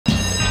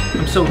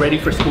I'm so ready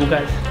for school,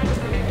 guys.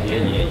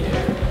 Yeah.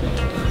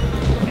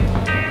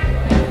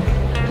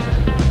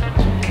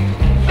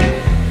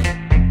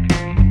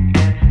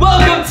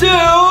 Welcome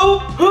to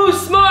Who's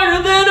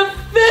Smarter Than a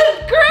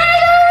 5th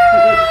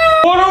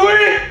Grader? What are we?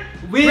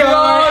 We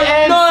are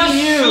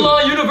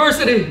NSB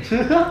University.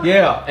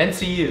 Yeah,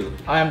 NCU.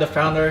 I am the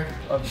founder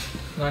of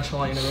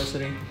National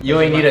University. You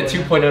only need a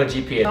 2.0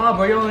 GPA. Nah,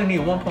 bro, you only need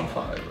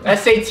 1.5.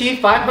 SAT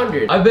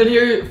 500. I've been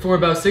here for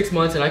about 6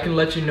 months and I can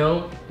let you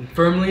know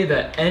firmly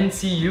that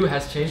NCU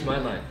has changed my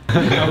life.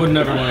 I would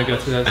never want to go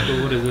to that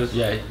school. What is this?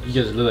 Yeah,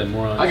 you guys look like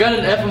morons. I got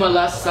an F on my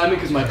last assignment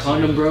because my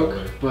condom broke,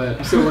 but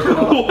I'm still working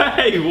on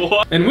it. Wait,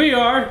 what? And we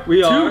are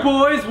 2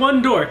 boys,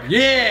 1 dork.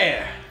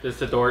 Yeah! This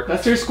is a dork.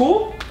 That's your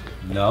school?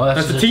 No,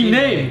 That's the team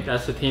name.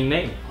 That's the team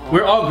name.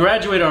 We're all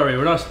graduated already.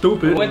 We're not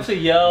stupid. I went to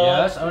Yale,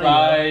 Yes,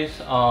 Rice,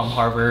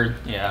 Harvard.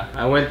 Yeah,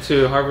 I went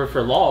to Harvard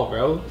for law,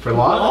 bro. For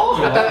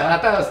law? I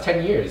thought it was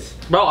 10 years.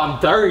 Bro, I'm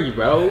 30,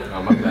 bro.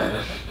 Oh my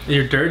bad.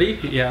 You're dirty?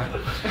 Yeah.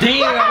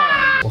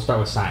 Damn. We'll start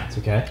with science,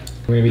 okay?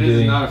 We're gonna be This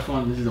doing. is not a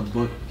fun, this is a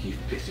book, you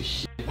piece of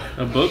shit.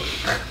 A book?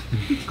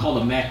 It's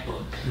called a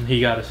MacBook.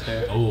 He got us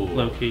there. Oh.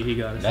 Low key, he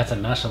got us. That's a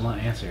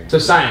nonchalant answer. So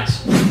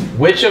science.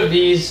 Which of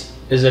these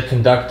is a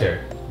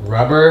conductor?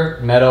 Rubber,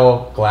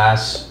 metal,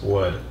 glass,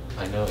 wood.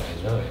 I know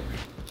it.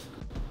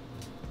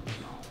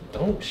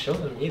 Don't show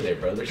them either,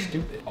 bro. They're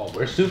stupid. Oh,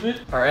 we're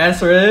stupid? Our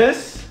answer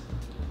is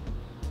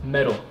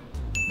Metal.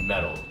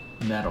 Metal.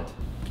 metal.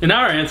 And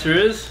our answer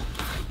is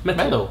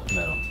metal.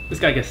 Metal. This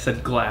guy just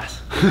said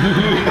glass.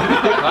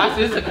 Glass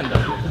is a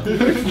conductor.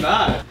 It's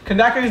not.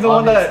 Conductor is the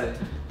one that,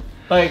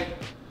 like,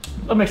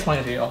 let me explain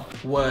it to y'all.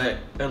 What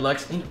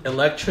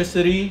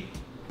electricity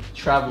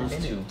travels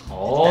to.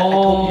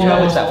 Oh,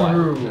 Travels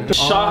through.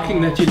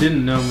 Shocking that you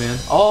didn't know, man.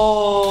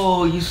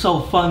 Oh, you so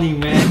funny,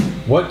 man.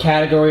 What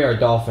category are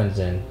dolphins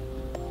in?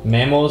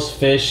 Mammals,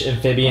 fish,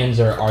 amphibians,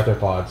 or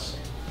arthropods?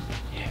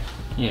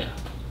 Yeah.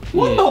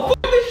 What the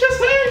fuck did you just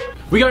say?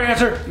 We got our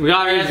answer. We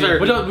got our answer.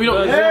 We don't.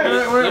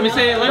 Let me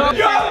say it. Let me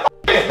Not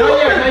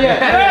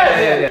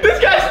yet. This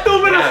guy's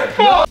stupid as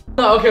fuck.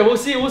 No, okay, we'll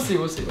see.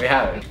 We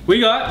have it. We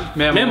got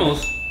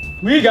mammals.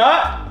 We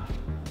got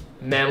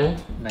Mammal.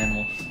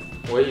 mammals.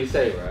 What do you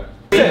say, bro?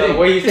 He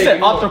you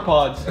said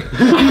arthropods.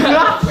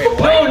 Wait,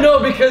 what? No,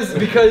 because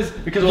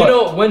you what?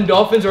 know when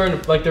dolphins are in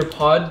like their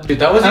pod. Dude,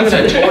 that wasn't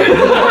even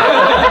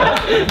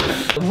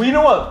a We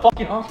know what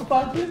fucking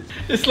arthropods is?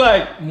 It's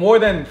like more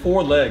than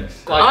 4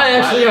 legs. I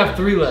actually have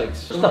 3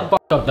 legs. Shut the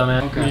fuck up,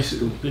 dumbass. Okay.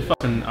 You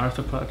fucking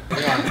arthropod.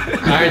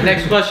 Alright,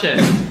 next question.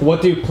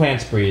 What do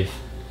plants breathe?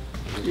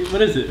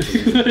 What is it?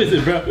 What is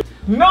it, bro?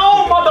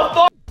 No,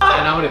 motherfucker!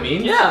 I know what it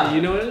means? Yeah.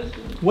 You know what it is?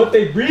 What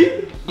they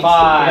breathe?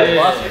 5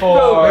 plus 4.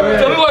 Bro,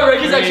 tell me why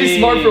Reggie's actually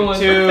smart for once.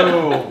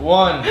 2,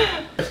 1.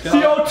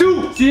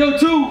 CO2!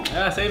 CO2!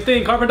 Yeah, same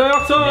thing. Carbon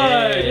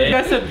dioxide. Yeah. You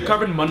guys said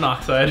carbon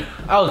monoxide.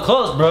 I was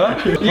close, bro.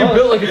 You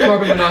built like a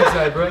carbon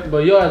monoxide, bro.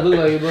 But yo, I look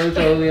like it, bro.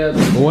 Totally.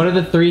 What are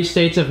the 3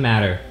 states of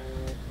matter?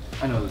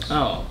 I know this.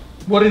 Oh.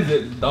 What is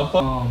it? The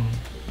fuck?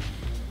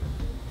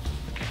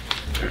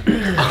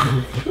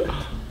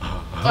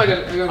 I got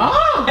it.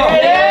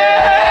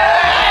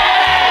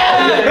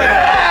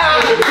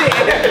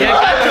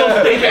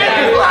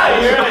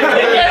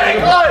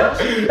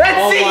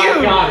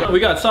 We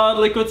got solid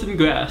liquids and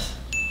gas.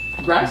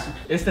 Grass?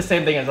 It's the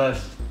same thing as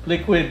us.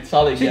 Liquid,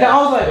 solid,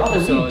 gas.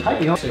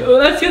 Well,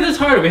 let's get this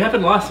harder. We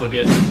haven't lost one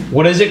yet.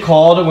 What is it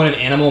called when an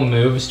animal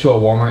moves to a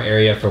warmer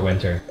area for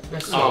winter?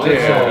 Oh,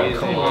 dude,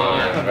 come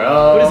on,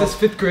 bro. What is this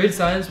 5th grade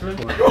science, bro?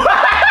 What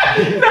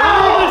did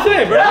I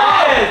say, bro?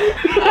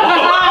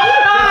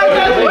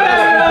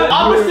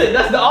 Opposite.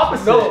 That's the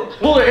opposite. No.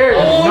 Polar air.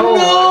 No.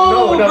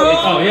 bro.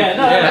 Oh yeah,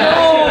 no.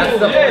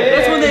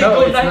 That's when they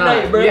go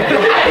night, bro. That's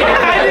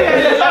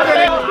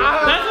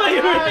what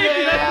you were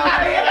thinking.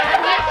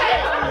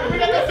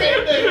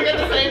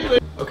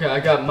 Okay, I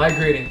got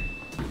migrating.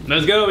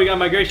 Let's go. We got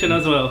migration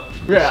as well.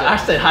 Yeah, I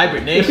said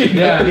hibernation.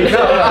 I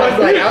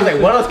was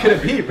like, what else could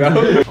it be,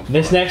 bro?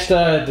 This next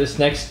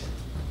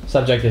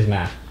subject is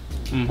math.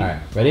 All right,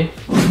 ready?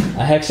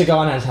 A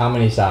hexagon has how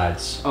many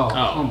sides? Oh,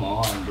 come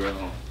on,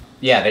 bro.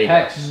 Yeah, there you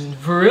go.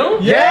 For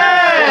real?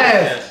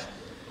 Yes!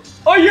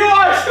 Oh, you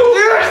are stupid.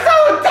 You're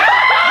so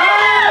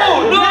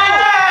dumb! No!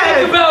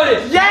 Think about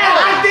it! Yeah,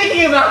 I'm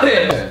thinking about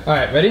it! All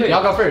right, ready?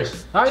 Y'all go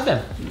first. Alright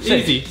then.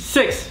 Easy.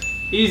 6.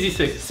 Easy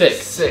 6.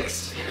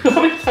 6.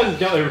 How many times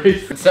did y'all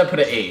erase? Instead, put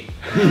an 8.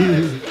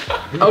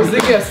 I was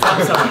thinking of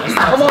stop sign.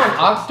 Come on,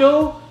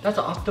 octo? That's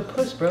an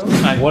octopus, bro.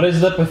 What is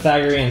the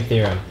Pythagorean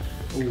theorem?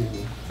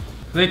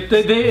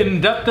 They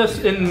induct us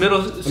in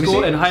middle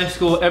school and high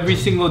school every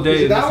single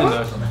day.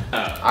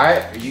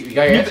 Alright, you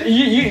got your answer?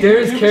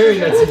 Darren's carrying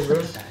that team,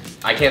 bro.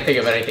 I can't think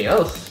of anything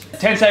else.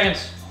 10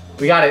 seconds.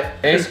 We got it.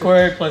 A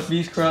squared plus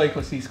B squared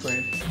equals C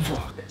squared.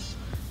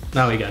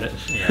 Now we got it.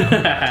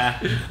 Yeah.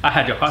 I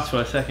had your hearts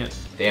for a second.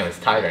 Damn, it's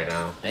tied right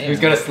now. Who's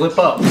gonna slip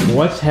up?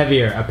 What's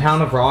heavier, a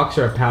pound of rocks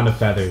or a pound of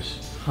feathers?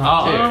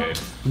 Oh, Dude.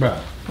 Bro.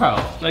 Bro,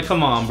 like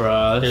come on,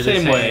 bro. The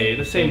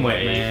They're same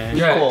way, man.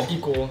 Yeah,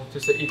 equal.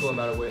 Just an equal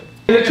amount of weight.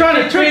 They're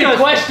trying to trick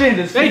us.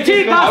 Hey,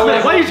 T,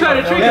 why are you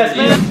trying to trick us,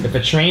 man? If a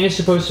train is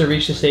supposed to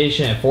reach the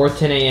station at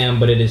 4:10 a.m.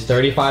 but it is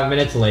 35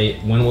 minutes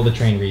late, when will the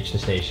train reach the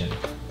station?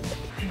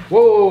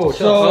 Whoa,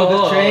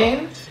 so the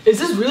train? Is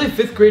this really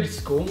 5th grade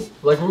school?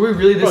 Like, were we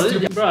really this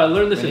stupid? Bro, I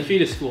learned this in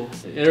fetus school.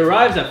 It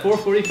arrives at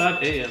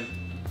 4:45 a.m.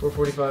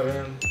 4:45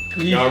 a.m.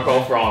 Y'all are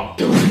both wrong.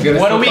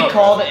 What do we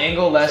call the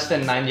angle less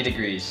than 90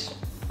 degrees?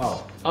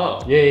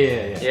 Oh.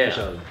 Yeah.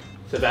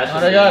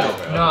 Sebastian. I got it.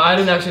 No, I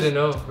didn't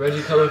know.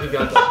 Reggie, color if you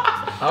got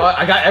that.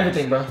 I got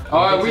everything, bro.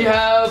 Alright, we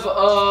have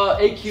a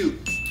cute.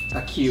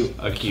 A cute.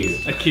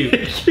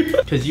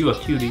 Cause you a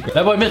cutie.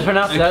 That boy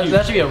mispronounced that.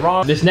 That should be a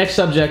wrong. This next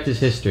subject is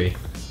history.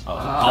 Oh,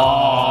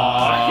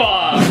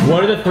 fuck.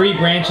 What are the 3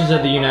 branches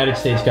of the United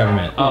States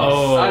government?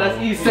 Oh, that's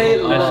easy. Say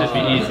it. that should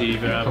be easy,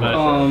 bro. But,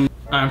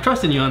 I'm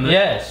trusting you on this.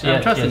 Yes,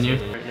 I'm trusting you.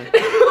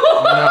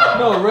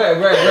 No, red.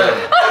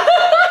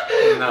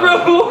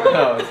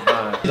 No, it's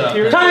not.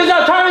 Time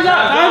is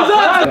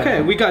up.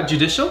 Okay, we got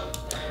judicial,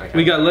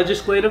 we got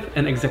legislative,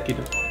 and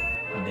executive.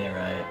 They're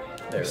right.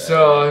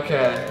 So,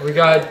 okay. We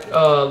got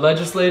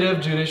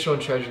legislative, judicial,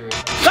 and treasury.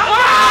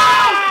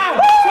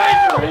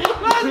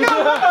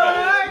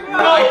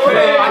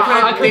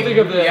 I couldn't think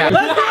of that.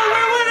 Let's go.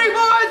 We're winning,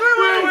 boys.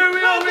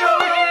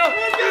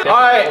 All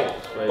right.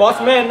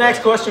 Boss man,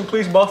 next question,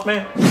 please, boss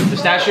man. The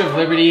Statue of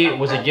Liberty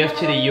was a gift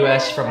to the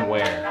U.S. from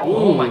where?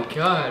 Oh my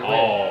god.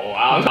 Oh,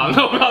 I don't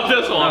know about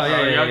this one. Oh,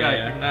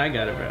 yeah. I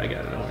got it, bro. I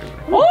got it. Don't worry,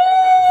 bro. I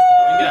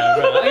got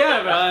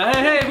it, bro.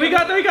 Hey, we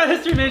got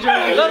history major.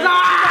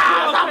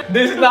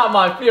 This is not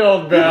my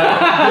field, bro.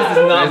 This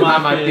is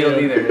not my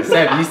field either.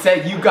 Seb, you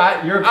said you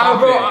got your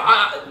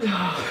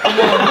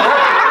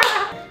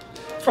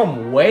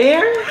From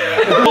where?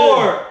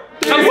 4.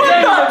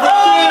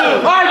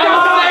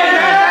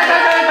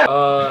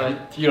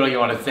 You don't even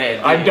want to say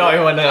it. I don't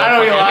even want to.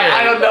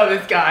 I don't know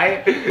this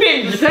guy.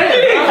 You said it.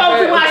 He didn't come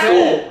to my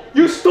school.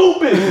 You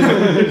stupid.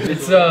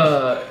 It's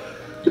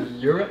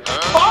Europe.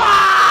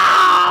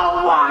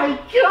 Oh my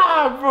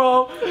god,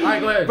 bro.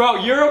 Alright, go ahead. Bro,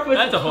 Europe is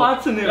That's a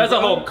continent. That's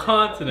a whole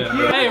continent.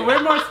 Hey,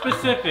 we're more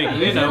specific.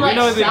 You know, we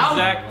know the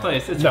exact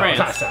place. It's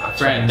France.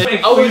 France.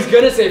 I was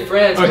gonna say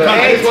France, but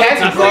Hey,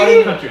 Texas,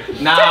 bro.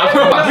 nah,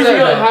 bro. I'm giving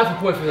you half a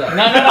point for that.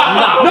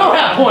 No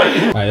half point.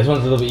 Alright, this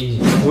one's a little bit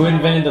easy. Who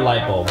invented the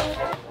light bulb?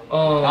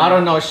 I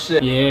don't know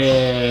shit.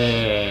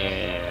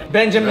 Yeah.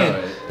 Benjamin.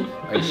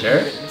 Are you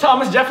sure?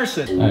 Thomas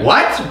Jefferson. Right.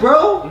 What,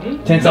 bro?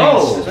 10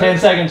 seconds. 10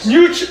 seconds.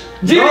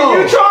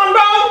 Neutron,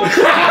 bro.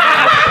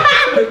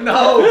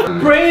 No.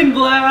 Brain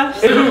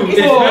blast.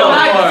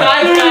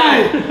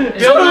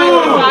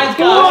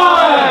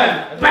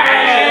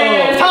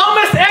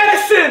 Thomas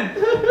Edison.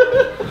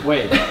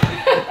 Wait.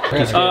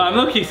 I'm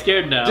low-key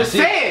scared now. Just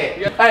say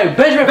it. Hey,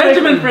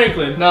 Benjamin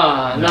Franklin.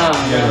 Nah.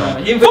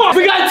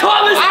 We got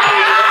Thomas.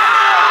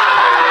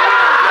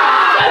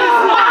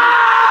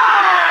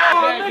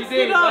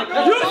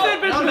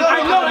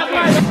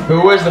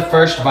 Who was the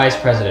first vice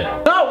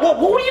president? No, what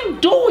are you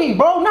doing,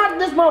 bro? Not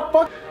this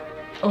motherfucker.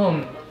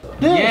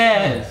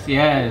 Yes.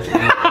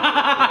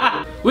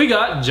 We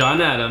got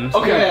John Adams.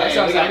 Okay, I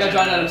got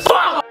John Adams.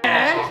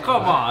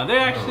 Come on, they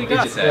actually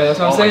got it. Yeah, that's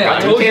what I'm saying. I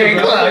told you.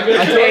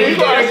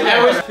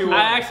 I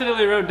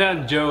accidentally wrote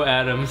down Joe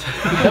Adams.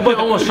 That boy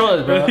almost showed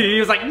us, bro. He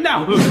was like,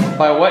 no.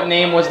 By what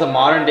name was the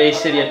modern day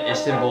city of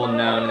Istanbul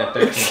known in the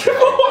 13th century?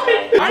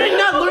 I did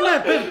not learn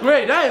that in 5th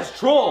grade. That is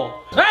troll.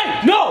 Hey,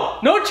 no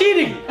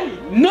cheating.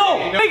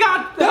 No. They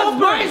got That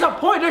brings a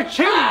point. They're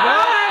cheating,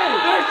 bro.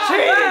 They're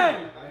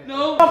cheating.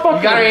 No.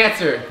 You got our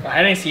answer.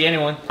 I didn't see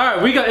anyone. All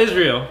right, we got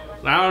Israel.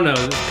 I don't know.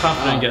 This is a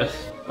confident guess.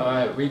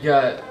 Alright, we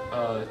got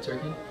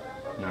Turkey.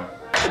 No.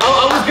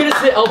 Oh, I was gonna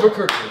say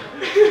Albuquerque.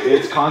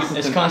 It's constant.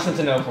 It's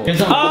Constantinople.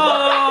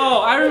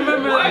 Oh, I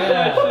remember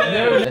that.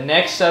 The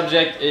next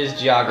subject is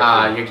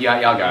geography. Y'all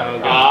got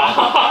it.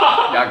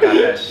 Y'all got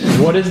that shit.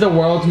 What is the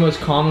world's most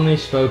commonly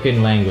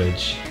spoken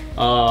language?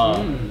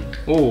 Bro.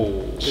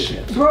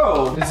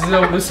 This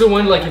is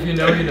one, like, if you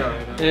know, you know.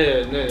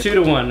 Yeah,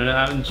 2-1.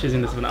 I'm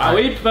choosing this one.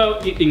 We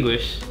vote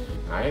English.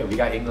 Alright, we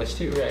got English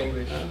too.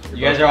 English.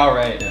 You guys are all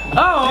right.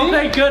 Oh,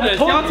 thank goodness.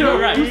 Y'all two are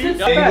right.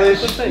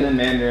 English, and then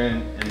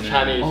Mandarin, and then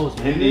Chinese.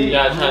 Hindi.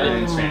 Yeah,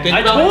 Chinese.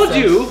 I told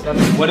you.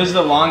 What is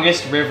the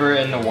longest river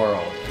in the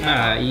world?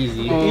 Ah,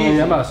 easy.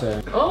 I'm about to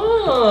say.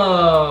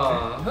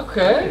 Oh,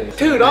 okay.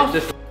 Dude, I'm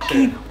just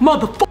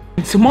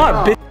motherfucking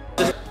smart,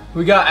 bitch.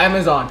 We got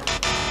Amazon.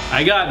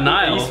 I got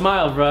Nile. You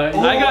smiled, bro.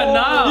 I got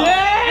Nile.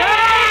 Yeah!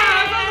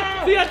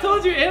 See, I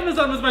told you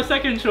Amazon was my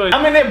second choice.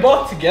 I mean, they're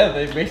both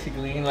together,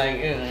 basically. Like,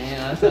 you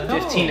know,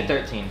 15 to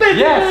 13.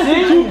 Yeah,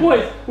 see? 2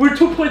 points. We're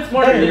 2 points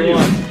smarter than you.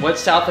 What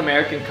South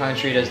American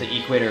country does the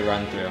equator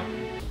run through?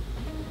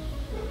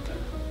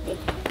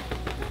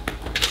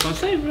 That's what I'm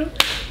saying, bro.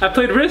 I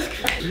played Risk.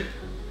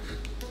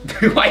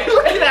 Why are you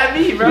looking at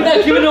me, bro? You're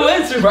not giving no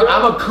answer, Bro, bro.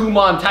 I'm a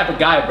Kumon type of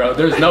guy, bro.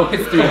 There's no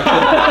history.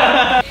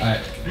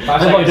 Alright.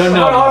 5 seconds. Don't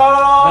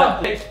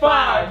know. It's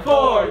 5,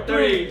 4,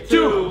 3,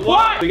 2,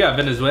 1. We got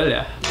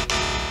Venezuela.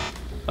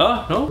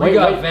 Oh, no. We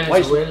got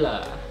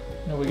Venezuela.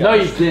 No, we No,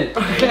 got you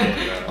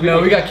didn't.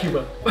 No, we got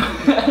Cuba.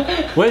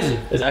 What is it?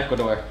 It's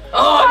Ecuador.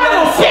 Oh,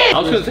 yes! I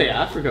was gonna say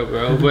Africa,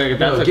 bro. Wait,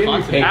 that's a give me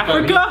continent.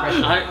 Africa?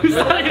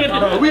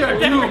 Bro, we are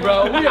doomed,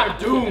 bro. We are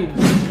doomed.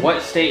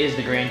 What state is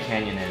the Grand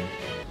Canyon in?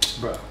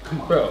 Bro,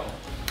 come on. Bro.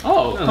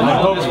 Oh, come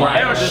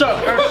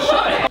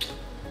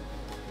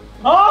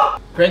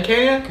on. Grand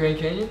Canyon? Grand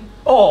Canyon?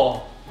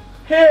 Oh,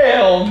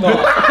 hell no.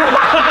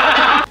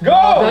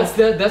 Go! That's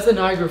the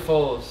Niagara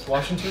Falls.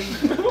 Washington?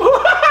 Niagara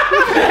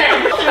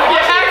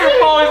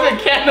Falls in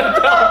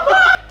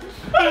Canada.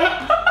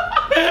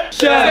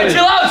 7,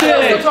 Chill out,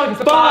 6,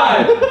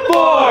 5,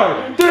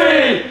 4,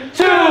 3,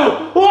 2,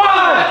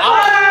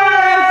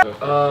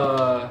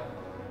 1.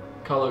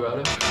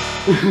 Colorado.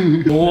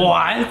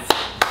 What?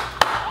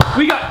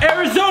 We got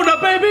Arizona,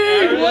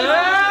 baby!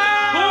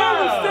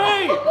 Florida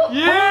State!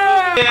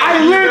 Yeah! I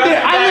lived it!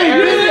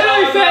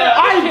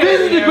 I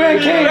visited the Grand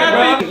Canyon,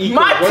 bro.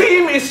 My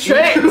team is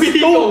straight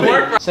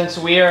stupid. Since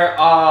we are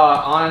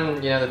on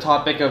the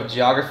topic of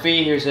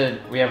geography,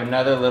 we have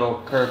another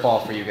little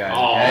curveball for you guys.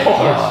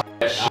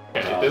 Okay?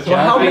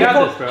 How we got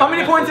this, bro.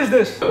 many points is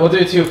this? We'll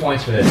do 2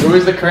 points for this. Who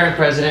is the current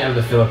president of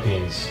the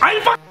Philippines? I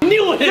fucking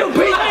knew it! You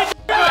piece of shit!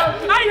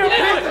 I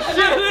literally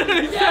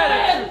said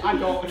it! I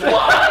don't.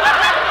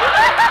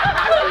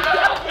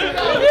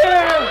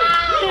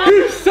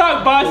 You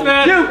suck, boss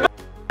man!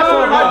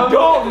 I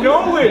don't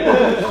know it.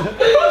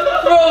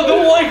 Bro, the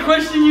one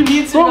question you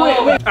need to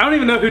know. I don't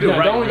even know who to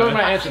write. Don't go with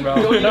my answer, bro.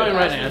 Don't even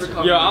write an answer.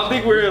 Yo, I don't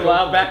think we're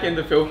allowed back in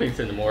the Philippines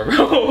anymore,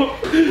 bro.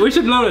 We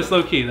should know this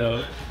low key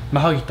though.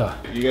 Mahagita.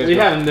 You guys We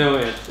got- have no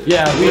answer.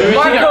 Yeah,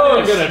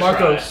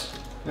 Marcos.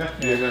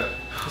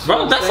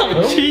 Bro, that's some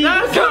cheese.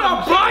 That's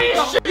some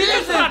biased shit.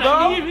 That's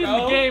not even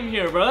the game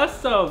here, bro.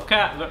 That's so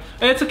cat. Bro.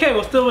 It's okay.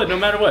 We'll still win no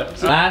matter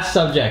what. Last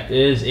subject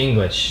is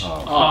English.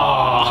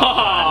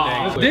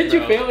 Oh. Did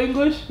you fail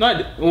English?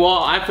 No,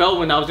 well, I failed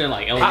when I was in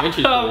like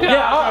elementary school. Okay.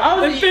 Yeah, I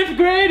was in 5th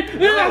grade.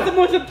 That's the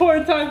most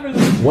important time for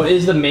this. What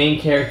is the main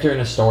character in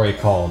a story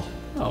called?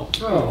 Oh,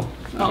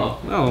 Oh,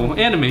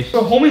 animation.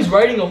 Bro, homie's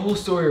writing a whole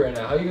story right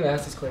now. How are you gonna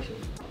ask this question?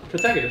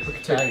 Protagonist.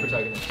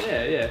 Protagonist.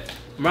 Yeah.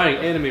 I'm writing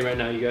anime right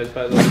now, you guys.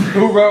 By the way.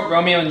 Who wrote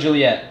Romeo and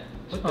Juliet?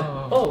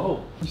 Oh,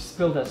 you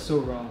spelled that so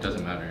wrong.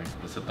 Doesn't matter.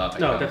 It's a thought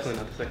that No, counts.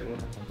 definitely not the second one.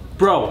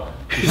 Bro,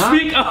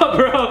 speak up,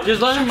 bro. Just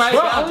let him write it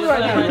down.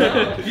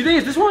 You think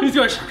it's this one? He's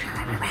going.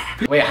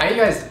 Wait, how you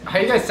guys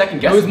second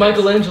It guessing? was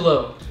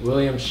Michelangelo.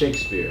 William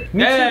Shakespeare.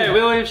 Hey,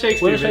 William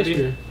Shakespeare.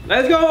 Baby.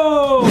 Let's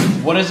go.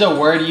 What is a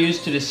word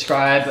used to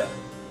describe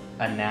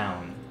a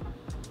noun?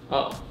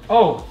 Oh.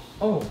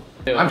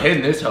 I'm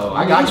hitting this hoe.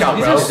 I got y'all,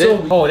 bro.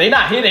 Oh, they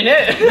not hitting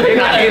it. They're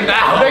not hitting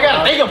that. They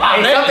gotta think about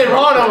it. Something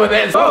wrong over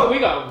there. Oh, we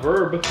got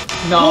verb.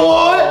 No.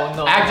 What?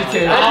 No.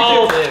 Adjective.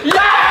 Adjective.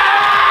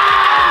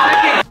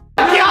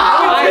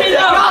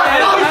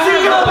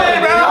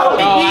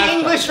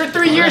 English for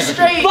 3 years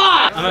straight.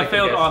 I'm a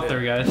failed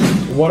author, guys.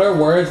 What are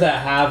words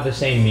that have the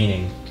same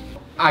meaning?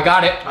 I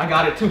got it. I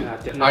got it too.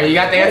 Oh, you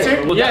got the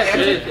answer?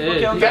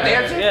 Yeah, You got the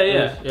answer?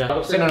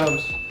 Yeah.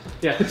 Synonyms.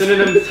 Yeah,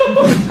 synonyms.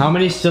 How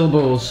many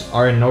syllables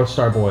are in North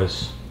Star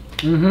Boys?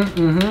 We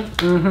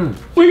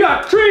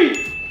got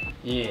 3.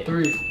 Yeah.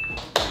 3.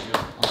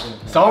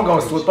 Someone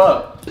gonna slip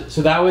up.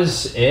 So that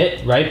was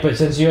it, right? But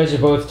since you guys are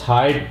both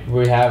tied,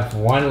 we have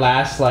one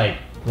last like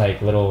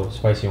little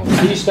spicy one.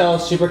 How do you spell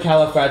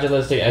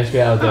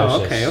supercalifragilisticexpialidocious?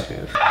 Oh, okay.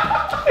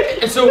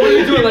 And so what are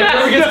you doing? Like,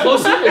 whoever gets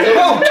closer?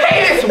 Bro,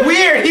 Kane is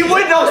weird. He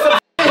would know something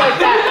like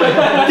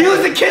that. He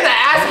was the kid that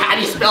asked, how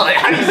do you spell it?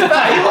 How do you spell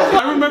it? He was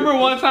I remember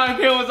one time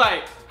Kale was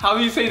like, how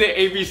do you say the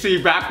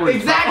ABC backwards?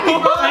 exactly,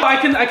 bro. I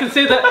can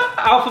say the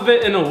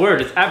alphabet in a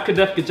word. It's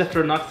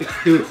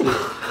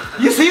abcadefcadefronoxicstuxis.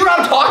 You see what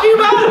I'm talking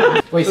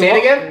about? Wait, say it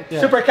again?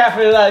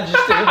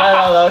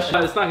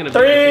 Supercalifragilisticexpialidocious. It's not gonna be.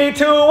 3,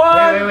 2,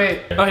 1. Wait.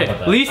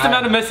 Okay, least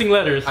amount of missing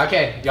letters.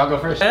 Okay, y'all go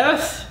first.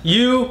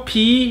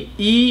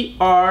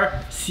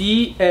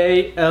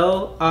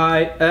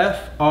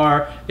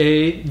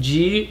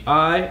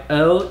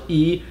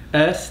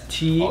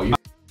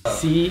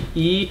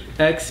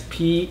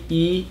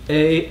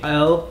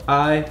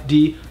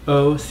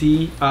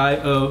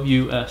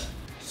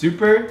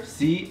 Super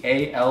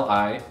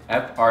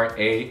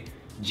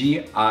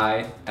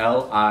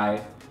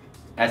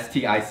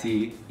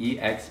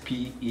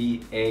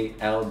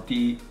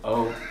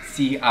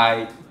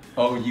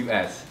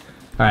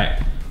Alright.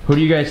 Who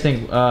do you guys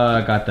think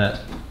got that?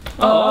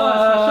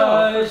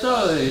 I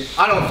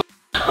don't know.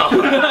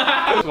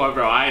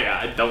 Bro,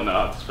 I don't know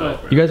how to spell it.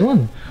 You guys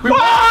won.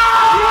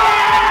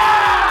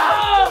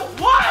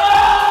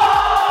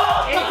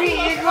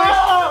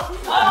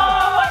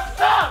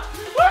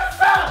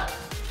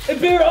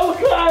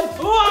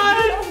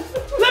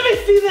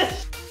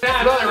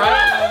 Spell it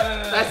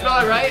right? Did I spell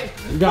it right?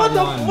 You got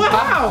one.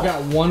 Wow. You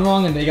got one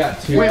wrong and they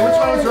got 2. Wait, which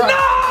one was right?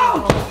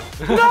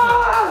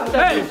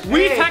 Hey,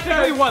 we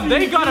technically won.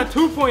 They got a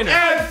 2-pointer.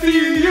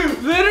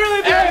 MCU!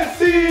 Literally,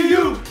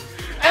 MCU!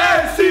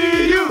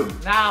 MCU!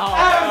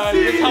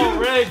 This whole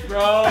rigged,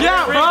 bro.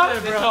 Yeah, bro.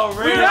 This whole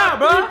rigged. Yeah,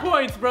 bro.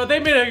 points, bro. They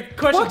made a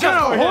question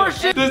just for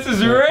him. This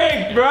is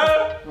rigged,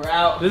 bro. We're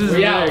out. This is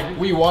rigged.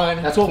 We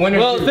won. That's what winners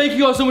Well, do. thank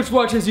you all so much for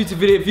watching this YouTube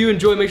video. If you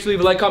enjoyed, make sure to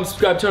leave a like, comment,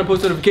 subscribe, turn on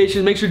post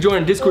notifications. Make sure to join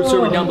our Discord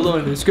server down below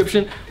in the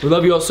description. We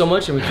love you all so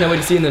much, and we can't wait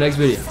to see you in the next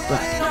video.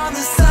 Bye. On the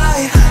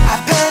side, I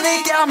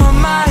panic out my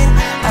mind.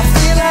 I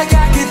feel like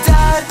I could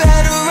die,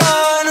 better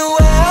run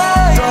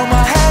away. Throw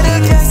my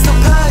head against the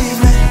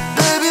pavement.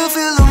 Baby, you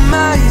feel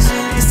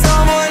amazing. Is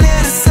someone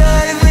here to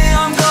save me?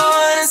 I'm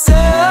going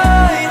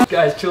insane.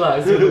 Guys, chill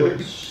out.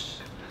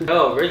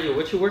 Yo, Reggie,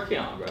 what you working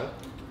on, bro?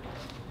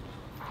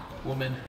 Woman.